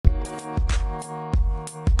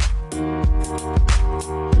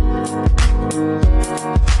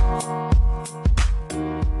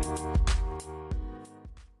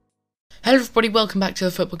Hello everybody, welcome back to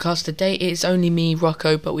the Footballcast. Today it is only me,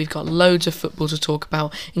 Rocco, but we've got loads of football to talk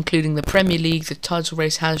about, including the Premier League. The title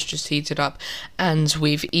race has just heated up, and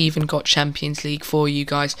we've even got Champions League for you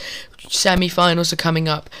guys. Semi-finals are coming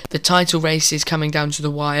up, the title race is coming down to the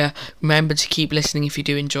wire. Remember to keep listening if you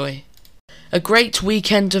do enjoy. A great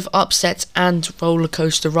weekend of upsets and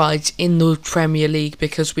rollercoaster rides in the Premier League,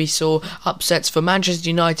 because we saw upsets for Manchester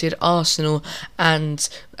United, Arsenal, and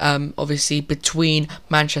obviously between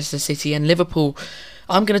Manchester City and Liverpool.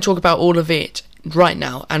 I'm going to talk about all of it right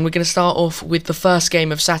now, and we're going to start off with the first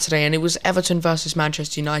game of Saturday, and it was Everton versus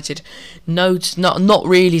Manchester United. Not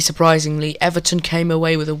really surprisingly, Everton came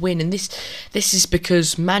away with a win, and this is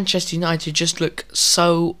because Manchester United just look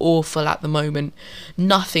so awful at the moment.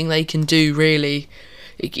 Nothing they can do really.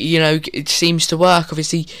 It seems to work.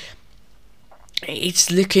 Obviously, it's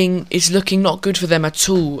looking not good for them at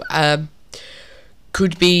all.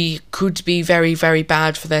 Could be very, very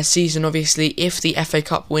bad for their season. Obviously, if the FA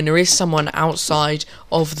Cup winner is someone outside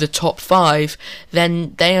of the top 5,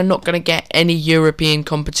 then they are not going to get any European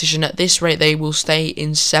competition. At this rate, they will stay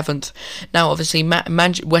in 7th. Now, obviously,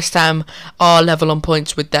 West Ham are level on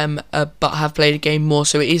points with them, but have played a game more,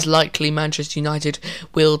 so it is likely Manchester United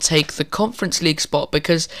will take the Conference League spot,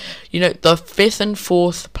 because, the 5th and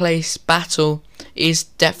 4th place battle is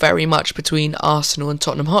very much between Arsenal and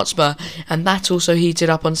Tottenham Hotspur, and that also heated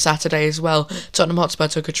up on Saturday as well. Tottenham Hotspur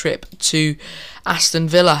took a trip to Aston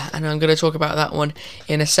Villa, and I'm going to talk about that one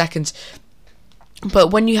in a second. But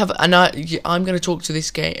when you have, and I'm going to talk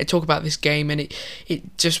about this game, and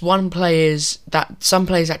it just some players that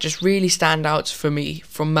just really stand out for me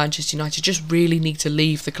from Manchester United just really need to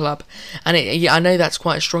leave the club, and I know that's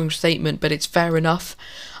quite a strong statement, but it's fair enough.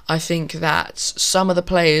 I think that some of the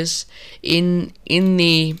players in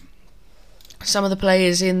the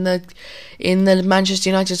Manchester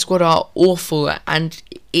United squad are awful, and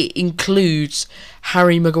it includes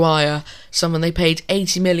Harry Maguire, someone they paid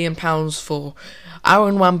 £80 million for.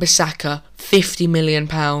 Aaron Wan-Bissaka, £50 million.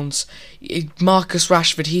 Marcus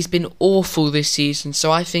Rashford, he's been awful this season,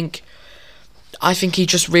 so I think he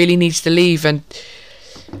just really needs to leave, and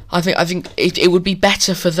I think it would be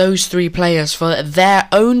better for those three players for their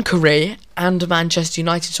own career and Manchester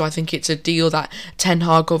United. So I think it's a deal that Ten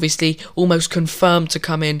Hag, obviously almost confirmed to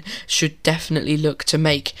come in, should definitely look to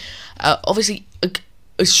make. Obviously,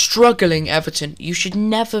 a struggling Everton, you should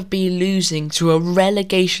never be losing to a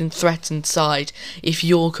relegation threatened side if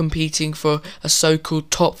you're competing for a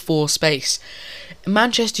so-called top 4 space.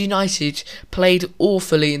 Manchester United played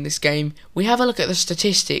awfully in this game. We have a look at the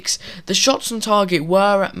statistics. The shots on target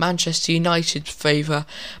were at Manchester United's favour,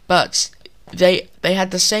 but they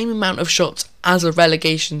had the same amount of shots as a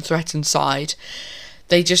relegation threatened side.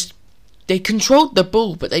 They controlled the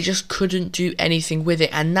ball, but they just couldn't do anything with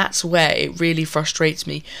it, and that's where it really frustrates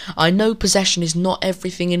me. I know possession is not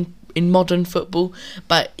everything in modern football,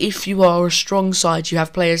 but if you are a strong side, you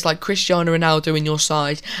have players like Cristiano Ronaldo in your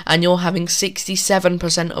side, and you're having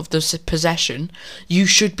 67% of the possession, you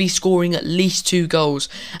should be scoring at least 2 goals,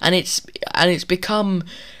 and it's become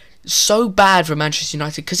so bad for Manchester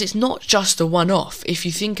United, because it's not just a one-off. If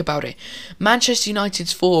you think about it, Manchester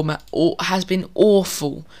United's form has been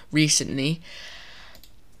awful recently.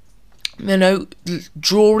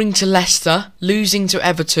 Drawing to Leicester, losing to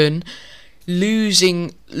Everton,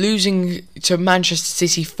 losing to Manchester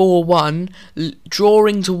City 4-1,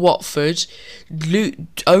 drawing to Watford,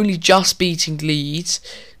 only just beating Leeds,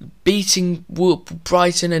 beating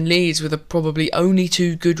Brighton and Leeds with probably only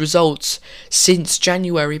 2 good results since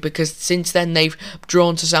January, because since then they've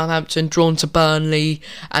drawn to Southampton, drawn to Burnley,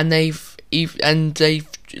 and they've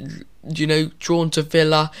drawn to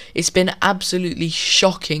Villa. It's been absolutely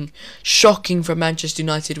shocking for Manchester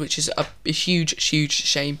United, which is a huge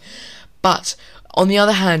shame. But on the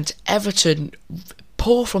other hand, Everton,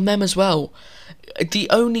 poor from them as well. The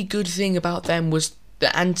only good thing about them was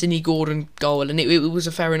the Anthony Gordon goal, and it was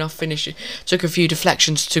a fair enough finish. It took a few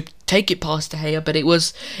deflections to take it past De Gea, but it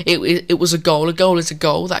was a goal. A goal is a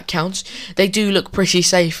goal, that counts. They do look pretty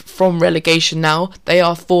safe from relegation now. They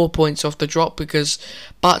are 4 points off the drop,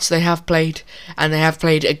 but they have played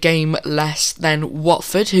a game less than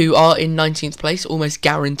Watford, who are in 19th place, almost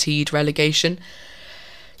guaranteed relegation.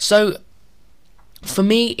 So for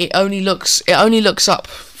me, it only looks up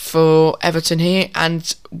for Everton here,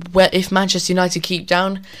 and if Manchester United keep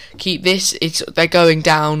this, they're going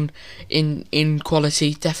down in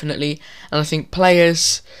quality, definitely. And I think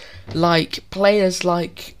players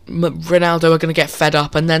like Ronaldo are going to get fed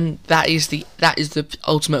up, and then that is the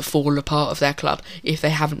ultimate fall apart of their club, if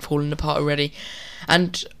they haven't fallen apart already.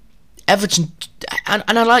 And Everton, and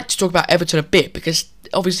I like to talk about Everton a bit, because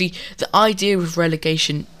obviously the idea of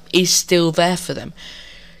relegation is still there for them.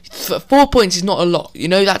 4 points is not a lot.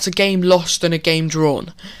 That's a game lost and a game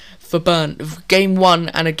drawn for game won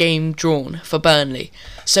and a game drawn for Burnley.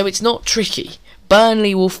 So it's not tricky.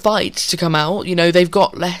 Burnley will fight to come out. They've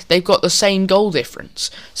got the same goal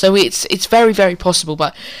difference. So it's very, very possible.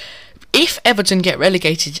 But if Everton get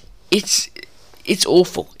relegated, it's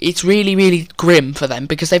awful. It's really, really grim for them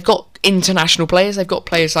because they've got international players. They've got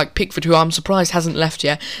players like Pickford, who I'm surprised hasn't left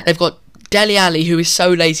yet. They've got Dele Alli, who is so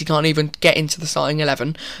lazy can't even get into the starting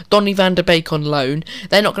 11. Donny van der Beek on loan.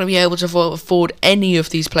 They're not going to be able to afford any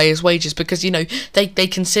of these players' wages because they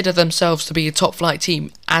consider themselves to be a top flight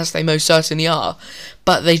team, as they most certainly are.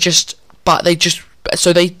 But they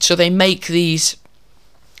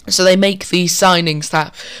make these signings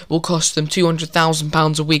that will cost them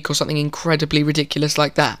 £200,000 a week or something incredibly ridiculous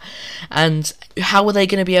like that. And how are they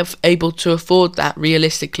going to be able to afford that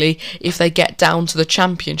realistically if they get down to the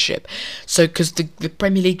Championship? So because the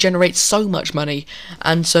Premier League generates so much money,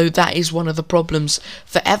 and so that is one of the problems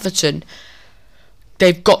for Everton.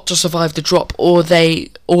 They've got to survive the drop, or they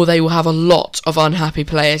will have a lot of unhappy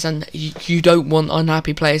players, and you don't want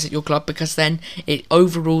unhappy players at your club because then it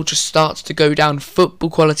overall just starts to go down football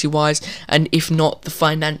quality wise, and if not, the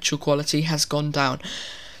financial quality has gone down.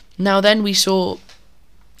 Now then we saw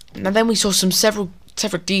several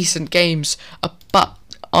decent games, but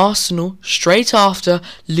Arsenal straight after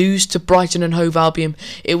lose to Brighton and Hove Albion.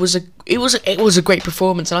 It was a great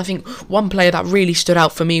performance, and I think one player that really stood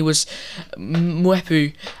out for me was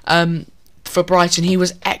Mwepu. For Brighton, he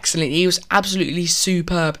was excellent. He was absolutely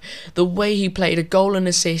superb. The way he played, a goal and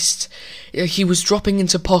assist. He was dropping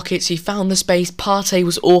into pockets. He found the space. Partey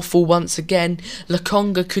was awful once again.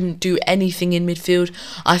 Lokonga couldn't do anything in midfield.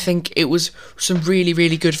 I think it was some really,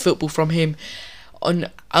 really good football from him.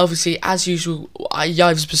 Obviously, as usual,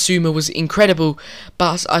 Yves Bissouma was incredible,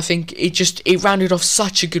 but I think it rounded off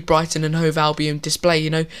such a good Brighton and Hove Albion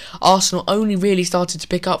display. Arsenal only really started to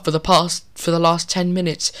pick up for the last 10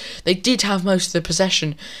 minutes. They did have most of the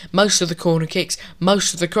possession, most of the corner kicks,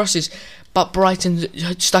 most of the crosses, but Brighton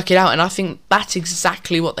stuck it out, and I think that's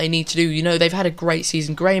exactly what they need to do. They've had a great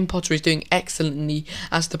season. Graham Potter is doing excellently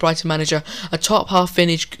as the Brighton manager. A top half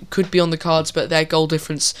finish could be on the cards, but their goal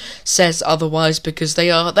difference says otherwise because they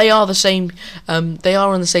are the same. They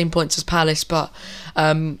are on the same points as Palace, but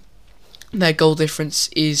their goal difference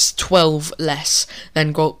is 12 less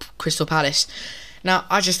than Crystal Palace. Now,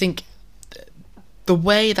 I just think the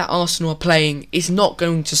way that Arsenal are playing is not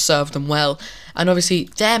going to serve them well. And obviously,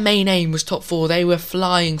 their main aim was top 4. They were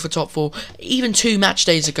flying for top 4. Even 2 match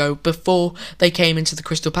days ago, before they came into the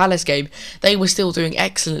Crystal Palace game, they were still doing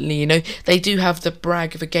excellently. They do have the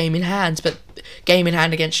brag of a game in hand, but game in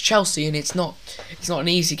hand against Chelsea, and it's not an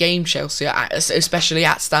easy game, Chelsea, especially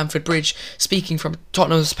at Stamford Bridge. Speaking from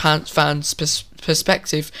Tottenham's fans'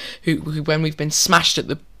 perspective, who when we've been smashed at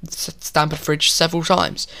the Stamford Bridge several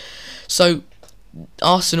times. So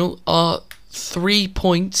Arsenal are 3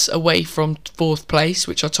 points away from 4th place,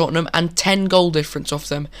 which are Tottenham, and 10 goal difference off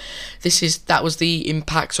them. That was the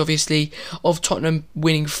impact, obviously, of Tottenham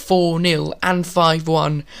winning 4-0 and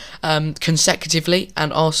 5-1 consecutively,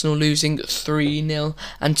 and Arsenal losing 3-0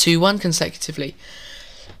 and 2-1 consecutively.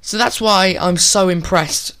 So that's why I'm so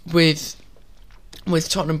impressed with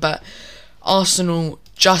Tottenham, but Arsenal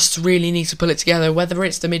just really need to pull it together, whether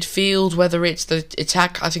it's the midfield, whether it's the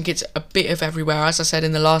attack. I think it's a bit of everywhere. As I said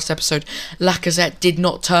in the last episode, Lacazette did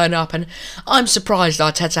not turn up, and I'm surprised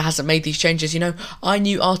Arteta hasn't made these changes. I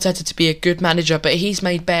knew Arteta to be a good manager, but he's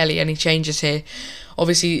made barely any changes here.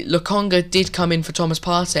 Obviously, Lokonga did come in for Thomas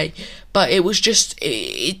Partey, but it was just,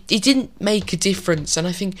 it didn't make a difference, and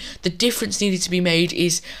I think the difference needed to be made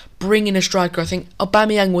is bringing a striker. I think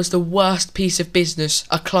Aubameyang was the worst piece of business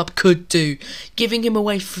a club could do. Giving him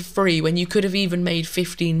away for free when you could have even made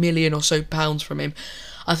 15 million or so pounds from him.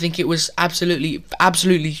 I think it was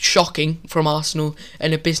absolutely shocking from Arsenal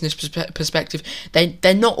in a business perspective.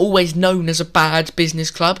 They're not always known as a bad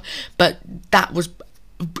business club, but that was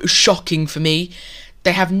shocking for me.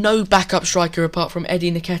 They have no backup striker apart from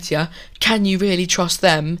Eddie Nketiah. Can you really trust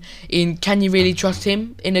them? Can you really trust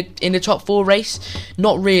him in a top 4 race?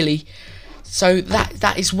 Not really. So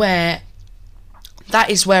that is where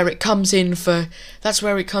it comes in for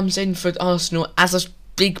Arsenal as a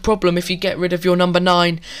big problem. If you get rid of your number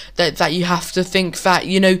 9, that you have to think that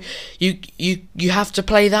you have to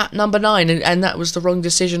play that number 9, and that was the wrong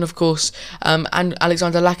decision, of course. And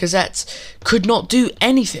Alexander Lacazette could not do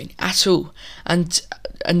anything at all, and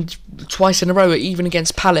twice in a row, even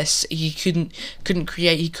against Palace, he couldn't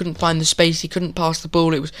create, he couldn't find the space, he couldn't pass the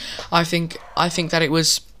ball. I think that it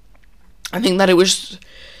was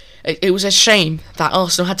it was a shame that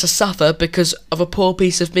Arsenal had to suffer because of a poor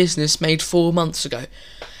piece of business made 4 months ago.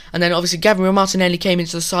 And then obviously Gabriel Martinelli came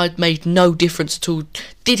into the side, made no difference at all.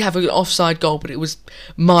 Did have an offside goal, but it was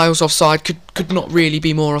miles offside. Could not really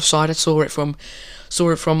be more offside. I saw it from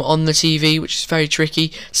on the TV, which is very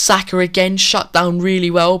tricky. Saka again shut down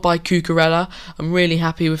really well by Cucurella. I'm really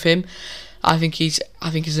happy with him. I think he's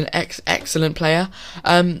an excellent player.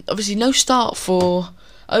 Obviously no start for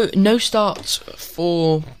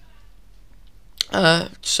Tariq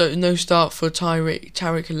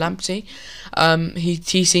Lamptey.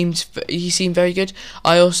 He seemed very good.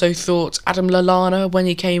 I also thought Adam Lallana, when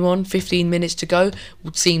he came on, 15 minutes to go,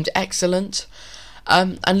 seemed excellent.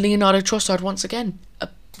 And Leonardo Trossard, once again, a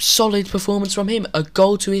solid performance from him, a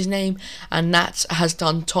goal to his name, and that has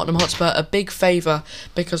done Tottenham Hotspur a big favour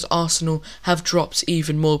because Arsenal have dropped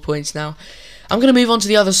even more points now. I'm going to move on to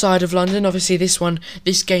the other side of London. Obviously, this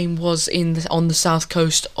game was on the south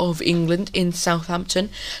coast of England, in Southampton.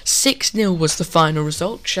 6-0 was the final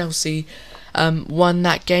result. Chelsea won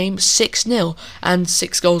that game 6-0, and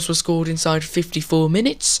 6 goals were scored inside 54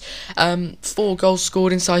 minutes. 4 goals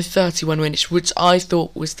scored inside 31 minutes, which I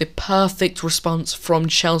thought was the perfect response from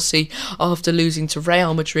Chelsea after losing to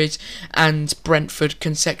Real Madrid and Brentford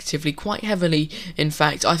consecutively, quite heavily, in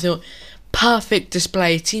fact. I thought perfect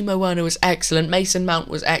display. Timo Werner was excellent. Mason Mount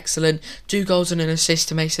was excellent. 2 goals and an assist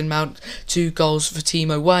to Mason Mount. 2 goals for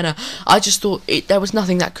Timo Werner. I just thought there was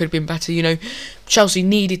nothing that could have been better. You know, Chelsea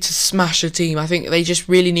needed to smash a team. I think they just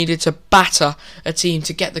really needed to batter a team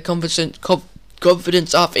to get the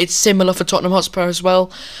confidence up. It's similar for Tottenham Hotspur as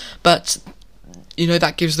well, but you know,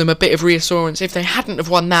 that gives them a bit of reassurance. If they hadn't have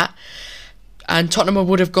won that, and Tottenham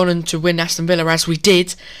would have gone on to win Aston Villa as we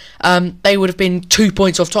did, they would have been 2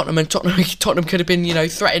 points off Tottenham, and Tottenham could have been, you know,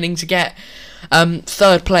 threatening to get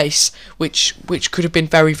 3rd place, which could have been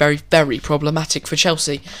very, very, very problematic for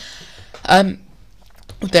Chelsea. They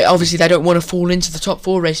don't want to fall into the top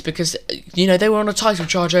 4 race because, you know, they were on a title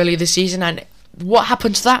charge earlier this season, and what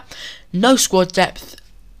happened to that? No squad depth,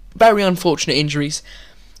 very unfortunate injuries.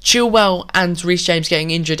 Chilwell and Reece James getting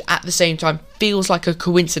injured at the same time feels like a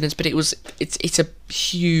coincidence, but it's a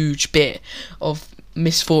huge bit of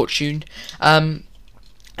misfortune, and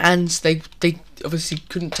they obviously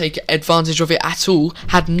couldn't take advantage of it at all.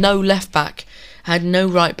 Had no left back, had no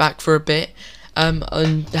right back for a bit,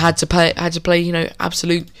 and had to play you know,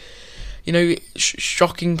 absolute, you know,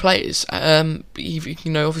 shocking players. You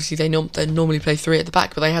know, obviously they normally play 3 at the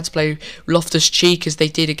back, but they had to play Loftus-Cheek as they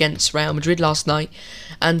did against Real Madrid last night,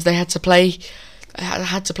 and they had to play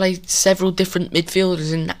several different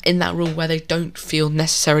midfielders in that role where they don't feel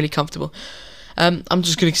necessarily comfortable. I'm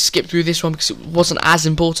just going to skip through this one because it wasn't as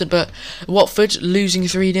important, but Watford losing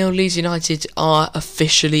 3-0. Leeds United are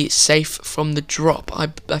officially safe from the drop. I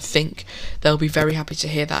think they'll be very happy to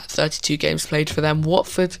hear that. 32 games played for them.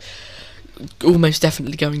 Watford almost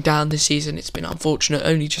definitely going down this season. It's been unfortunate,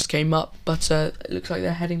 only just came up, but it looks like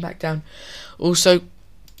they're heading back down. Also,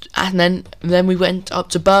 and then we went up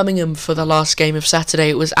to Birmingham for the last game of Saturday.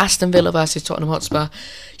 It was Aston Villa versus Tottenham Hotspur.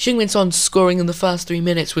 Heung-min Son scoring in the first 3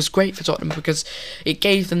 minutes was great for Tottenham because it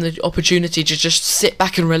gave them the opportunity to just sit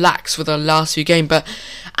back and relax for the last few games. But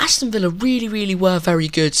Aston Villa really, really were very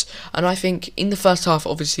good, and I think in the first half,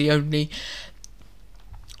 obviously only,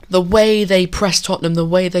 the way they pressed Tottenham, the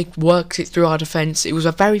way they worked it through our defence, it was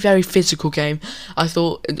a very, very physical game. I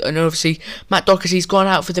thought, and obviously Matt Doherty's gone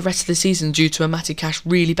out for the rest of the season due to a Matty Cash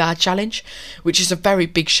really bad challenge, which is a very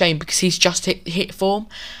big shame because he's just hit form,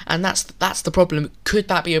 and that's the problem. Could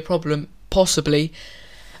that be a problem? Possibly.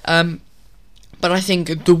 But I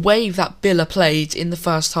think the way that Villa played in the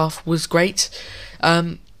first half was great.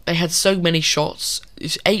 They had so many shots.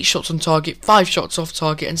 It's 8 shots on target, 5 shots off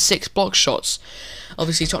target, and 6 block shots.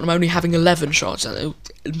 Obviously, Tottenham only having 11 shots,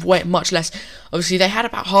 way much less. Obviously, they had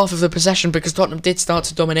about half of the possession because Tottenham did start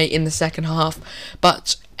to dominate in the second half.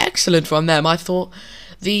 But excellent from them. I thought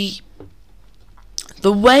the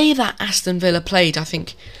way that Aston Villa played, I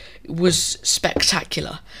think, was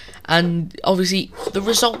spectacular. And obviously, the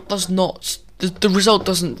result does not. The result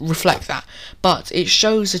doesn't reflect that, but it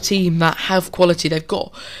shows a team that have quality. They've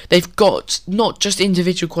got not just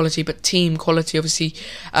individual quality, but team quality. Obviously,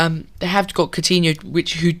 they have got Coutinho,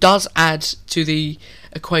 who does add to the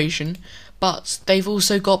equation, but they've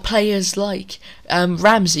also got players like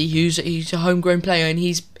Ramsey, he's a homegrown player, and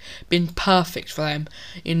he's been perfect for them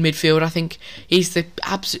in midfield. I think he's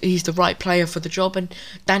the right player for the job, and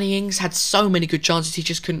Danny Ings had so many good chances he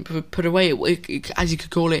just couldn't put away. It, as you could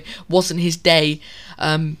call it, wasn't his day,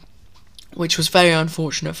 which was very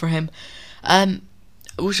unfortunate for him.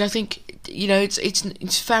 Which I think, you know,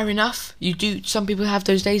 it's fair enough. Some people have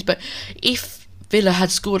those days, but if Villa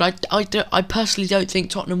had scored, I personally don't think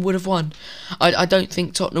Tottenham would have won. I don't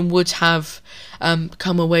think Tottenham would have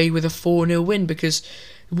come away with a 4-0 win, because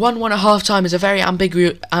 1-1 at half time is a very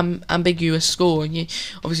ambiguous score, and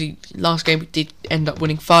obviously last game we did end up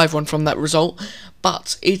winning 5-1 from that result,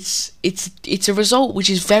 but it's a result which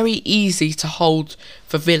is very easy to hold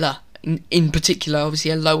for Villa in particular.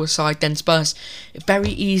 Obviously a lower side than Spurs, very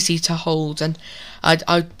easy to hold, and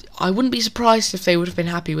I wouldn't be surprised if they would have been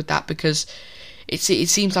happy with that, because it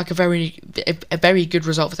seems like a very good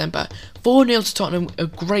result for them. But 4-0 to Tottenham, a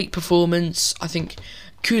great performance. I think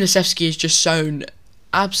Kulusevski has just shown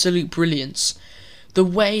absolute brilliance. The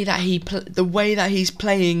way that he's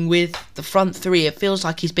playing with the front three, it feels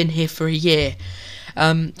like he's been here for a year.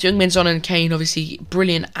 Heung-min Son and Kane, obviously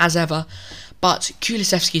brilliant as ever, but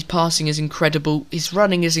Kulusevski's passing is incredible, his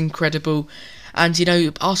running is incredible, and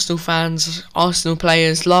Arsenal fans, Arsenal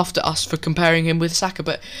players laughed at us for comparing him with Saka,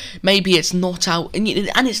 but maybe it's not out, and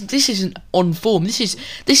this isn't on form. This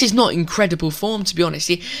is not incredible form, to be honest.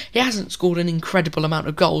 He hasn't scored an incredible amount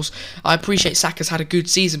of goals. I appreciate Saka's had a good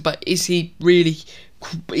season, but is he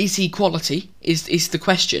quality? Is the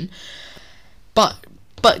question. But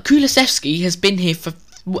Kulusevski has been here for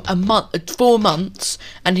 4 months,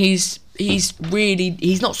 and he's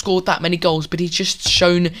not scored that many goals, but he's just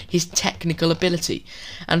shown his technical ability.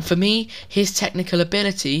 And for me, his technical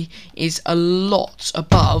ability is a lot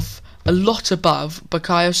above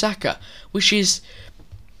Bukayo Saka, which is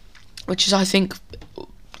I think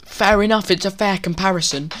fair enough. It's a fair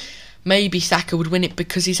comparison. Maybe Saka would win it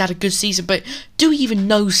because he's had a good season, but do we even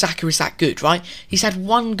know Saka is that good, right? He's had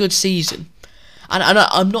one good season. And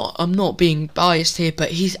I'm not being biased here,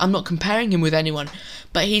 but I'm not comparing him with anyone.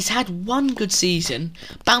 But he's had one good season,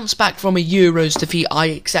 bounced back from a Euros defeat. I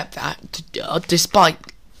accept that, despite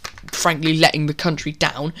frankly letting the country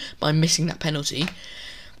down by missing that penalty.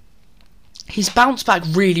 He's bounced back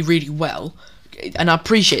really, really well, and I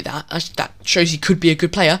appreciate that. That shows he could be a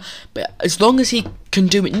good player. But as long as he can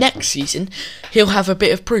do it next season, he'll have a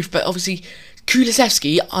bit of proof. But obviously,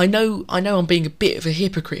 Kulusevski, I know I'm being a bit of a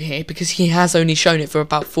hypocrite here, because he has only shown it for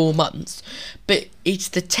about 4 months, but it's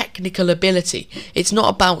the technical ability. It's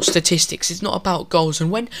not about statistics, it's not about goals.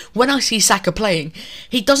 And when I see Saka playing,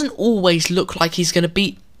 he doesn't always look like he's going to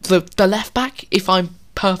beat the left back, if I'm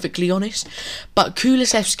perfectly honest. But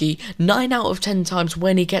Kulusevski, 9 out of 10 times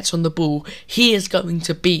when he gets on the ball, he is going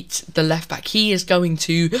to beat the left back. He is going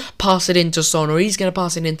to pass it into Son, or he's going to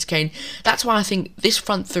pass it into Kane. That's why I think this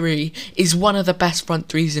front three is one of the best front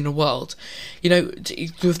threes in the world.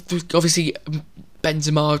 Obviously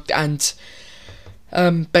Benzema and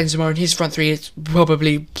his front three is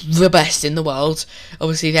probably the best in the world.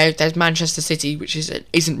 Obviously there's Manchester City, which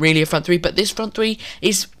isn't really a front three, but this front three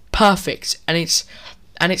is perfect, and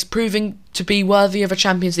it's proving to be worthy of a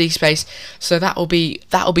Champions League space. So that'll be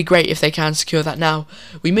great if they can secure that. Now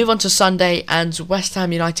we move on to Sunday, and West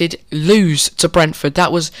Ham United lose to Brentford.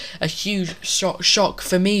 That was a huge shock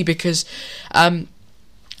for me, because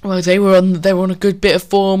they were on a good bit of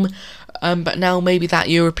form. But now maybe that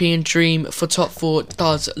European dream for top 4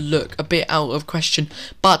 does look a bit out of question.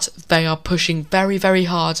 But they are pushing very, very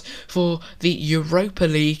hard for the Europa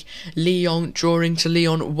League. Lyon drawing to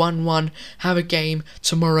Lyon 1-1, have a game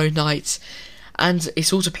tomorrow night. And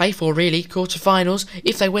it's all to play for, really. Quarterfinals.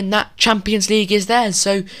 If they win that, Champions League is theirs.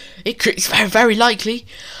 So it's very, very likely.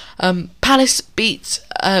 Palace beaten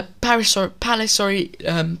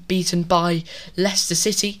by Leicester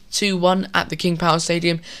City 2-1 at the King Power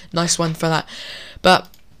Stadium. Nice one for that. But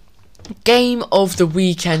game of the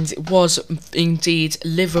weekend was indeed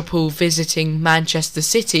Liverpool visiting Manchester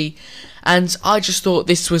City, and I just thought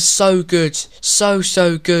this was so good, so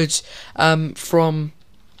good from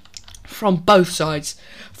both sides.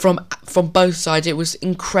 From both sides, it was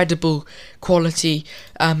incredible quality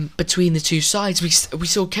between the two sides. We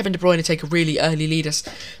saw Kevin De Bruyne take a really early lead, a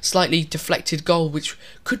slightly deflected goal, which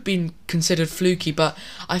could be considered fluky, but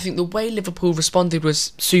I think the way Liverpool responded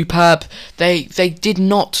was superb. They did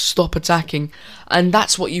not stop attacking, and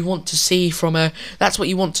that's what you want to see from a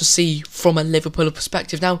Liverpool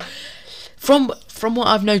perspective. Now, From what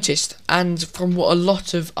I've noticed, and from what a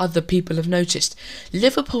lot of other people have noticed,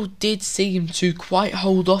 Liverpool did seem to quite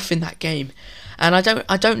hold off in that game, and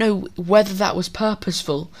I don't know whether that was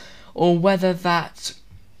purposeful, or whether that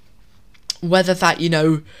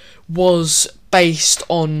was based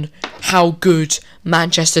on how good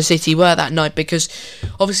Manchester City were that night, because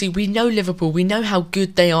obviously we know Liverpool, we know how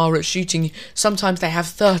good they are at shooting. Sometimes they have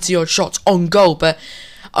 30 odd shots on goal, but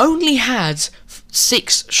only had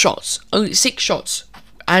 6 shots,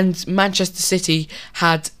 and Manchester City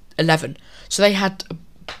had 11. So they had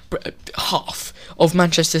half of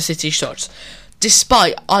Manchester City's shots.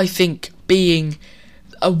 despite, I think, being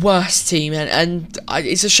a worse team, and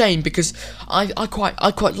it's a shame because I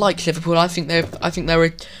quite like Liverpool. I think they're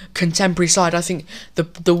a contemporary side. I think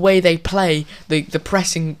the way they play, the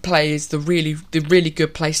pressing play is the really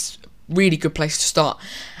good place to start.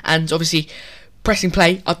 And obviously, pressing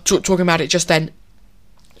play. I'm talking about it just then.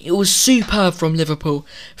 It was superb from Liverpool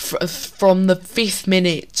from the 5th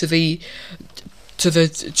minute to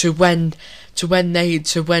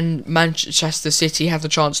when Manchester City had the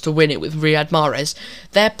chance to win it with Riyad Mahrez.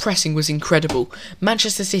 Their pressing was incredible.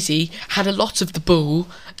 Manchester City had a lot of the ball,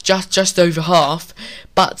 just over half,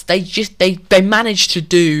 but they managed to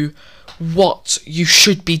do what you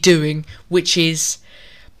should be doing, which is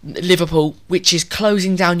Liverpool, which is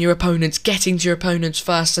closing down your opponents, getting to your opponents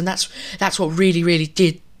first, and that's what really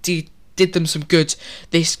did them some good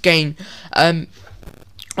this game.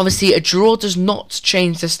 Obviously, a draw does not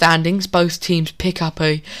change the standings. Both teams pick up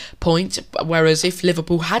a point, whereas if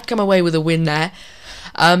Liverpool had come away with a win there,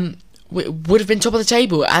 would have been top of the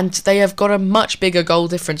table, and they have got a much bigger goal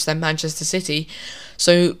difference than Manchester City.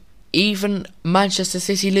 So even Manchester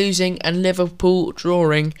City losing and Liverpool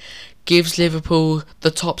drawing gives Liverpool the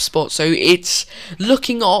top spot. So it's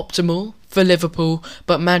looking optimal for Liverpool,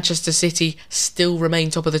 but Manchester City still remain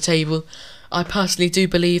top of the table. I personally do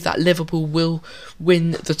believe that Liverpool will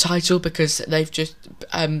win the title because they've just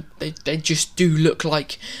they just do look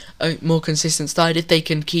like a more consistent side if they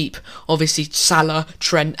can keep obviously Salah,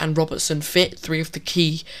 Trent and Robertson fit, 3 of the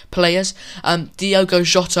key players. Diogo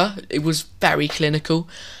Jota, it was very clinical.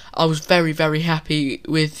 I was very happy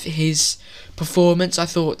with his performance. I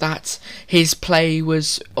thought that his play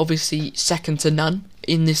was obviously second to none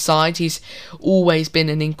in this side. He's always been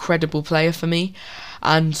an incredible player for me,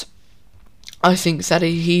 and I think that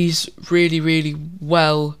he's really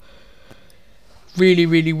well.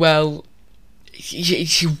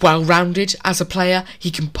 He's well-rounded as a player.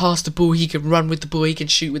 He can pass the ball, he can run with the ball, he can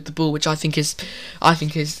shoot with the ball, which I think is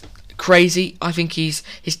crazy. I think his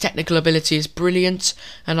technical ability is brilliant,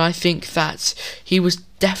 and I think that he was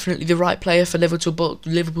definitely the right player for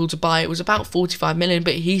Liverpool to buy. It was about 45 million,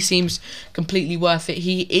 but he seems completely worth it.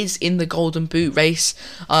 He is in the Golden Boot race.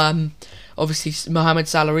 Obviously, Mohamed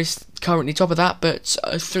Salah is currently top of that, but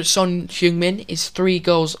Son Heung-min is 3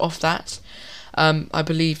 goals off that. I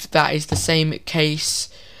believe that is the same case.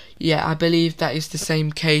 Yeah, I believe that is the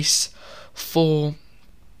same case for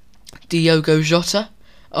Diogo Jota.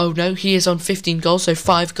 Oh no, he is on 15 goals, so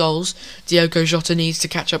 5 goals. Diogo Jota needs to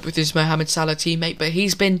catch up with his Mohamed Salah teammate, but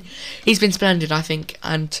he's been splendid, I think,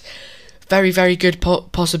 and very good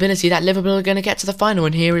possibility that Liverpool are going to get to the final,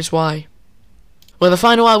 and here is why. Well, the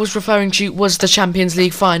final I was referring to was the Champions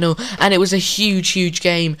League final, and it was a huge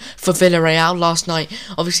game for Villarreal last night.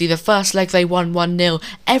 Obviously, the first leg they won 1-0.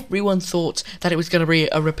 Everyone thought that it was going to be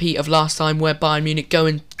a repeat of last time where Bayern Munich go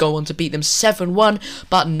on to beat them 7-1,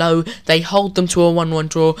 but no, they hold them to a 1-1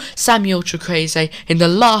 draw. Samuel Chukwueze in the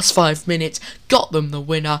last 5 minutes got them the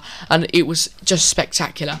winner, and it was just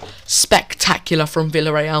spectacular from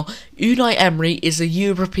Villarreal. Unai Emery is a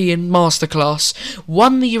European masterclass,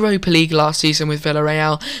 won the Europa League last season with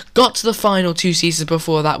Villarreal, got to the final 2 seasons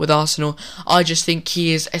before that with Arsenal. I just think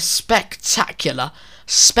he is a spectacular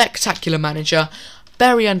manager,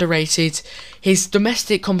 very underrated. His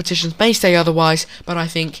domestic competitions may say otherwise, but I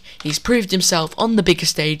think he's proved himself on the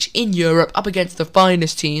biggest stage in Europe up against the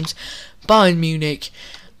finest teams, Bayern Munich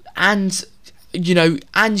and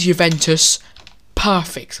Juventus.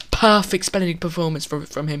 Perfect, splendid performance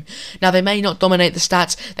from him. Now, they may not dominate the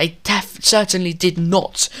stats. They certainly did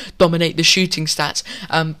not dominate the shooting stats.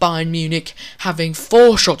 Bayern Munich having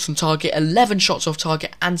 4 shots on target, 11 shots off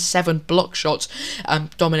target, and 7 block shots,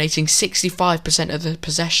 dominating 65% of the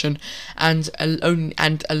possession, and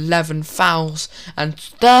 11 fouls and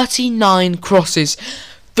 39 crosses.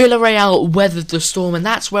 Villarreal weathered the storm, and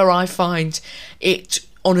that's where I find it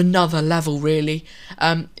on another level, really.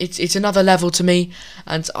 It's another level to me,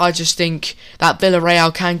 and I just think that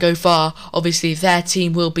Villarreal can go far. Obviously, their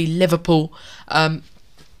team will be Liverpool. If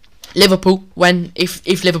Liverpool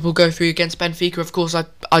go through against Benfica, of course, I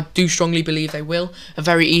do strongly believe they will. A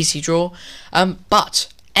very easy draw. But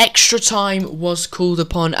extra time was called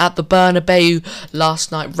upon at the Bernabeu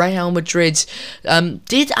last night. Real Madrid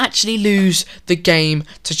did actually lose the game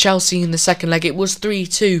to Chelsea in the second leg. It was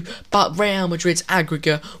 3-2, but Real Madrid's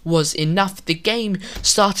aggregate was enough. The game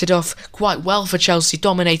started off quite well for Chelsea,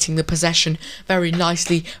 dominating the possession very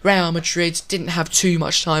nicely. Real Madrid didn't have too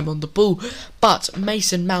much time on the ball, but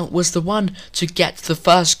Mason Mount was the one to get the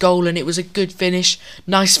first goal, and it was a good finish,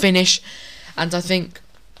 nice finish, and I think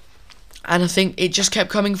And I think it just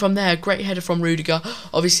kept coming from there. Great header from Rudiger.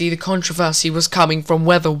 Obviously, the controversy was coming from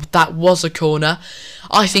whether that was a corner.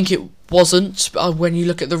 I think it wasn't when you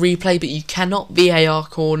look at the replay, but you cannot VAR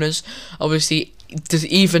corners, obviously,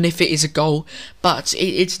 even if it is a goal. But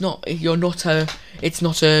it's not. It's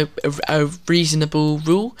not a reasonable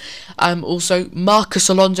rule. Also, Marcus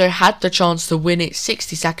Alonso had the chance to win it,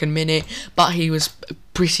 62nd minute, but he was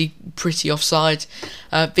pretty offside.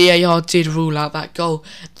 VAR did rule out that goal,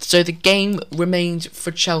 so the game remained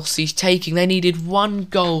for Chelsea's taking. They needed one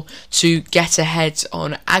goal to get ahead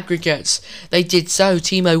on aggregates. They did so.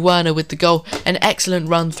 Timo Werner with the goal, an excellent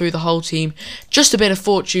run through the whole team. Just a bit of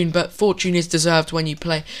fortune, but fortune is deserved when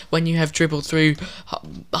you have dribbled through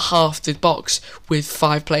half the box with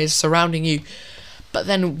 5 players surrounding you. But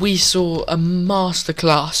then we saw a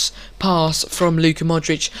masterclass pass from Luka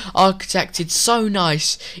Modric, architected so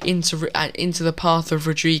nice into the path of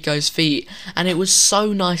Rodrigo's feet, and it was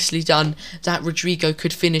so nicely done that Rodrigo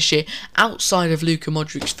could finish it outside of Luka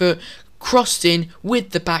Modric's foot, crossed in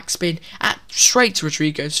with the backspin straight to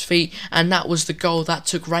Rodrigo's feet, and that was the goal that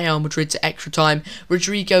took Real Madrid to extra time.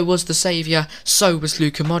 Rodrigo was the saviour, so was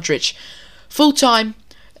Luka Modric. Full time.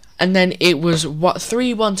 And then it was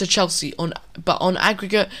 3-1 to Chelsea but on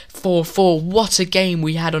aggregate 4-4. What a game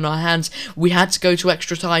we had on our hands. We had to go to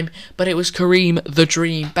extra time, but it was Karim the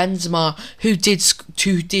Dream Benzema who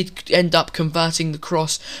did end up converting the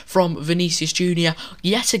cross from Vinicius Junior.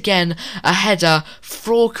 Yet again, a header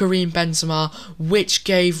for Karim Benzema, which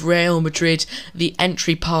gave Real Madrid the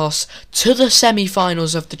entry pass to the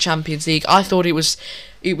semi-finals of the Champions League. I thought it was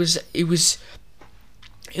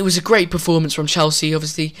a great performance from Chelsea.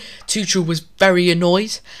 Obviously, Tuchel was very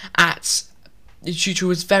annoyed at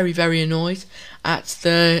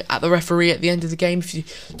the referee at the end of the game. If you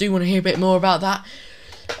do want to hear a bit more about that,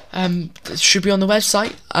 it should be on the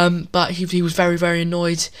website. But he was very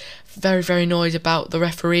annoyed, very annoyed about the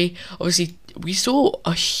referee. Obviously, we saw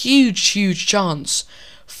a huge chance.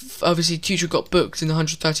 Obviously, Tuchel got booked in the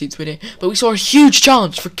 113th minute, but we saw a huge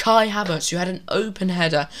chance for Kai Havertz, who had an open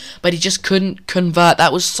header, but he just couldn't convert.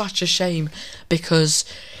 That was such a shame because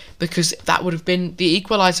that would have been the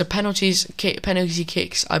equaliser. Penalty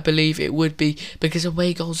kicks, I believe it would be, because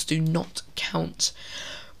away goals do not count.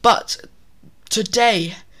 But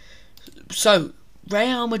today, so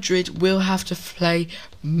Real Madrid will have to play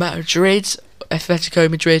Atletico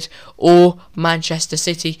Madrid or Manchester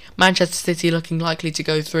City. Manchester City looking likely to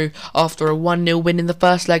go through after a 1-0 win in the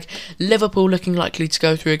first leg. Liverpool looking likely to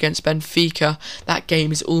go through against Benfica. That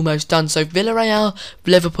game is almost done. So Villarreal,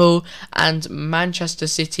 Liverpool and Manchester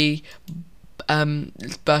City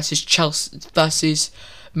versus Chelsea versus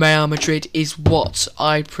Real Madrid is what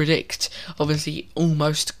I predict. Obviously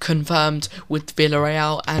almost confirmed with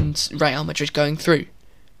Villarreal and Real Madrid going through.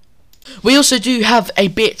 We also do have a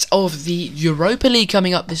bit of the Europa League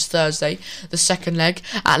coming up this Thursday, the second leg.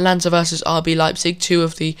 Atalanta versus RB Leipzig, 2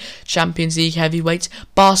 of the Champions League heavyweights.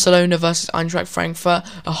 Barcelona versus Eintracht Frankfurt,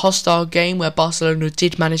 a hostile game where Barcelona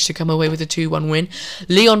did manage to come away with a 2-1 win.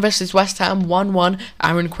 Lyon versus West Ham, 1-1.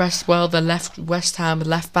 Aaron Cresswell, the West Ham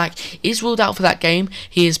left back, is ruled out for that game.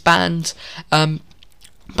 He is banned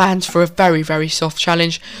for a very soft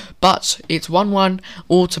challenge, but it's 1-1,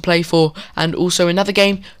 all to play for. And also another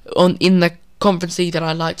game in the Conference League that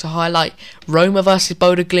I'd like to highlight, Roma versus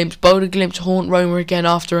Bodo Glimt. Bodo Glimt haunt Roma again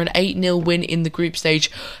after an 8-0 win in the group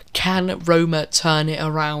stage. Can Roma turn it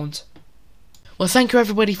around? Well, thank you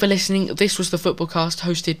everybody for listening. This was the Footballcast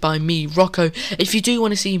hosted by me, Rocco. If you do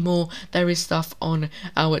want to see more, there is stuff on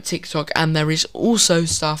our TikTok, and there is also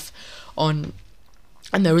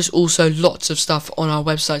lots of stuff on our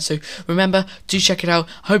website, so remember, do check it out.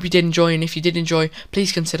 Hope you did enjoy, and if you did enjoy,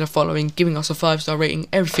 please consider following, giving us a 5-star rating.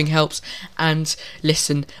 Everything helps, and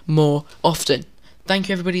listen more often. Thank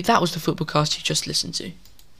you everybody. That was the Footballcast you just listened to.